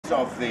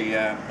of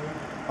the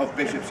of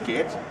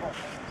Bishopsgate.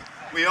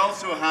 We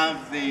also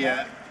have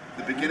the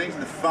beginnings,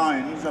 the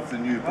founds of the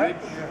new bridge.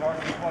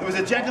 There was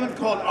a gentleman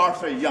called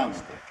Arthur Young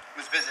who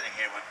was visiting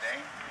here one day.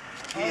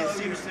 He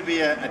seems to be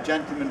a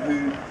gentleman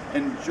who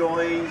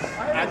enjoys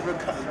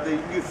the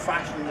new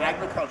fashion in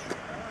agriculture.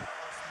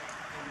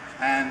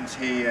 And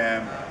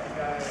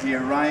he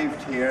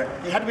arrived here.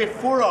 He had to wait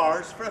 4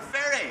 hours for a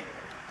ferry.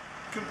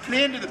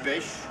 Complained to the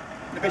Bish.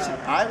 The Bish said,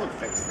 I will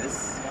fix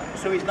this.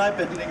 So he's now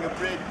building a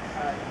bridge.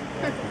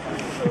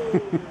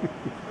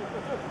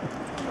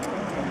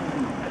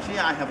 Actually,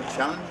 I have a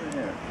challenger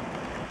here.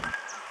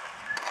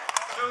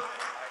 So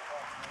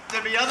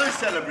there'll be other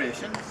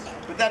celebrations,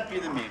 but that'd be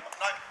the main one.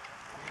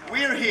 Now,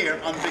 we're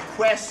here on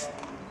bequest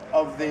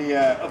of the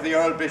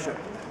Earl Bishop.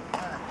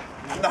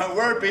 Now,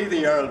 where be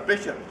the Earl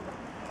Bishop?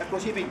 Of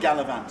course, he'd be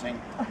gallivanting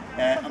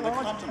on the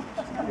continent.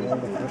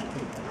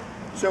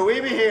 So we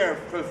be here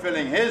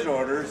fulfilling his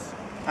orders,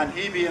 and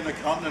he be in the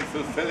continent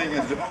fulfilling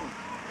his own.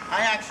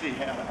 I actually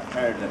have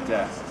heard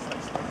that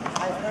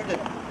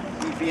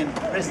he'd be in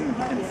prison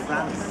in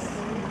France.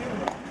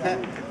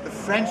 The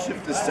French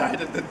have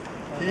decided that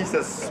he's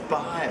a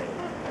spy.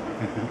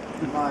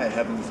 My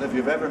heavens, if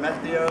you've ever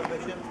met the Earl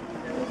Bishop,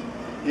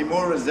 he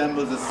more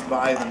resembles a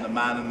spy than the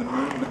man in the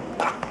moon.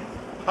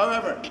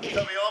 However,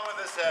 shall we on with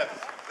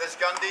this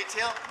gun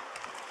detail?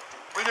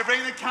 Will you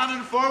bring the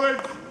cannon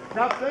forward,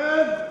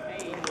 Captain?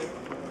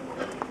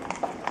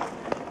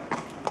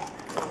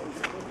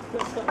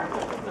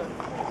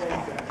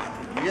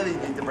 You really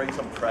need to bring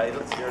some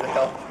privates here to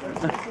help.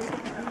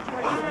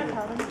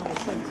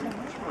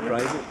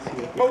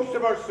 Most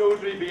of our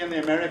soldiery be in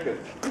the Americas,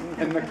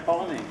 in the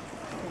colonies.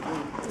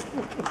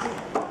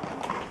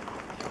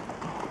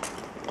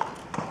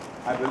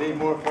 I believe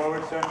more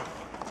forward, sir.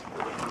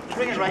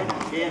 Bring it right to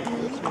the chain.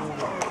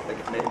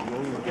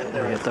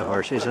 Get the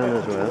horses in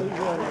as well.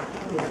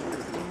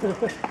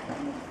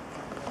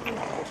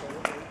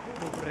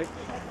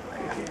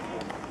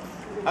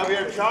 Have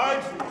you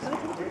charged?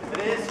 It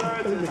is, sir.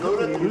 It is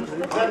loaded. Does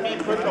that mean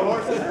put the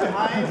horses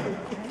behind?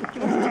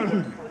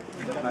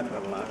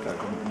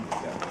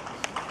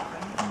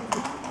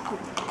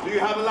 Do you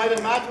have a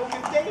lighted match? What are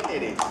you taking,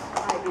 ladies?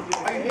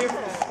 Are you here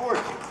for the sport?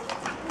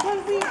 Well,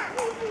 we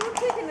were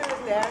taking a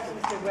little out and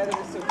the weather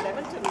was so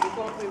clement, and we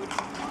thought I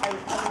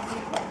would come and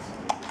see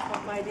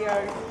what my dear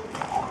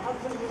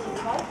husband was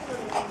about.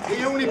 He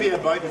only be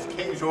about his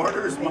king's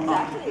orders, Mum.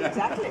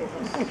 Exactly.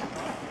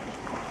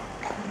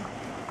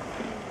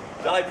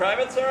 Jolly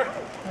private, sir?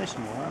 Nice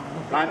and warm.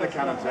 Prime the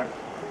cannon, sir.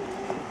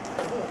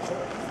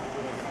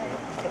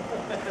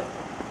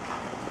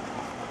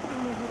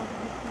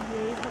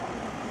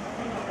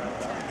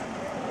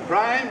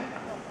 Prime.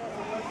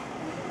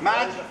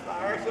 Match.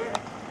 Fire, sir?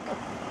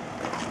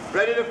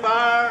 Ready to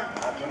fire.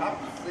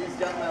 Perhaps these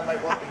gentlemen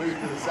might want to move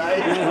to the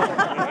side.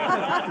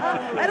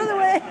 Out of the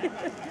way.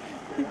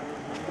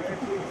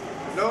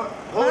 No,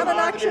 hold Not an on,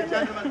 action.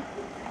 gentlemen.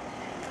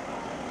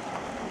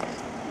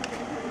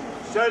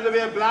 Sir, there'll be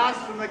a blast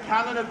from the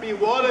cannon and be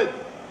wadded.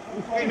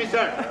 Excuse me,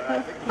 sir.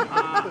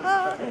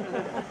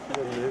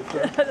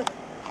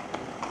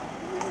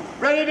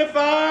 Ready to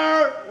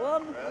fire!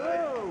 One,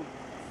 go.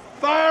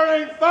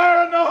 Firing!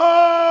 Fire in the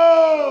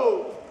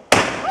hole!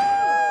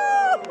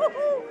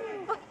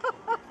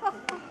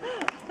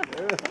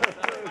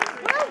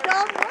 Well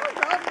done, well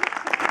done.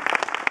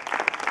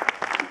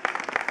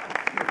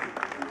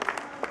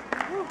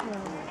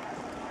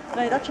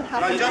 Now that should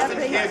happen. Now,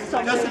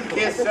 just in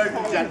case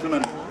certain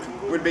gentlemen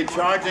will be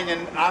charging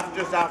in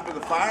just after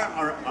the fire,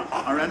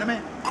 our enemy,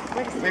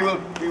 we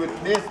would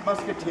place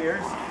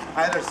musketeers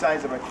either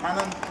sides of our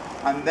cannon,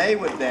 and they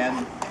would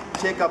then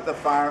take up the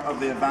fire of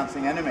the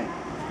advancing enemy.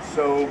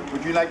 So,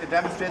 would you like to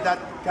demonstrate that,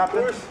 Captain?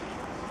 Of course.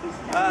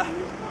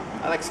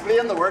 I'll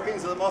explain the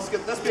workings of the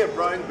musket. This be a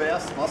brown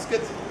best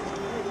musket.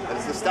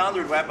 It's the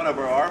standard weapon of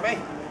our army.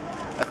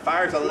 It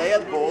fires a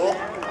lead ball,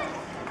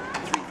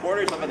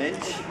 3/4 of an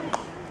inch,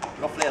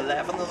 roughly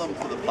 11 of them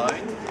to the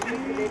pound.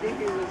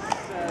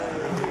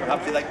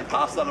 Perhaps you'd like to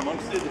pass that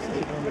amongst you, this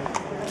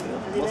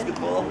musket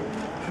ball.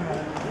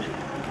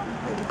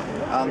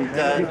 And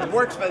it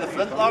works by the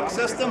flintlock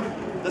system.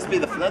 This be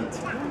the flint,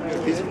 a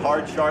piece of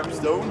hard, sharp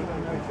stone.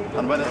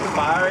 And when it's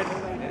fired,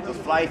 it'll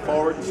fly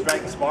forward and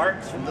strike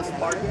sparks from this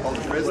part called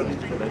the prison.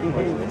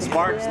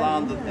 Sparks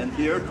land in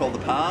here called the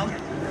pan.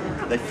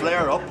 They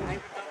flare up, go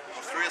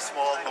through a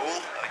small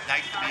hole, and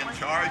ignite the main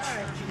charge.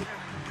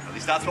 At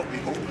least that's what we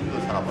hope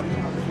will happen.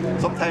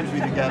 Sometimes we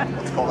can get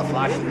what's called a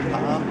flash in the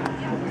pan,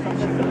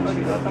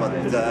 but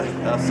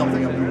that's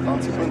something of no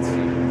consequence.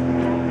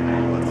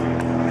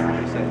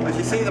 But as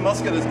you see, the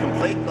musket is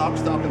complete, lock,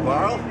 stock and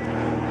barrel.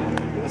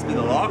 This be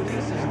the lock,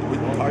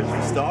 with parts of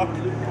the stock,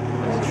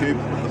 the tube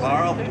and the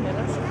barrel. And,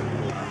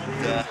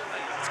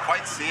 it's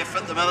quite safe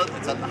at the minute.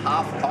 It's at the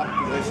half-cocked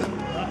position.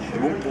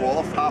 It won't go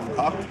off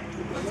half-cocked.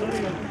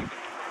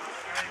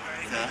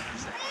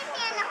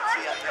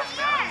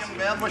 Young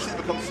men wishing to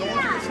become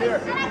soldiers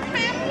here.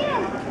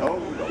 Oh,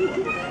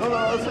 no,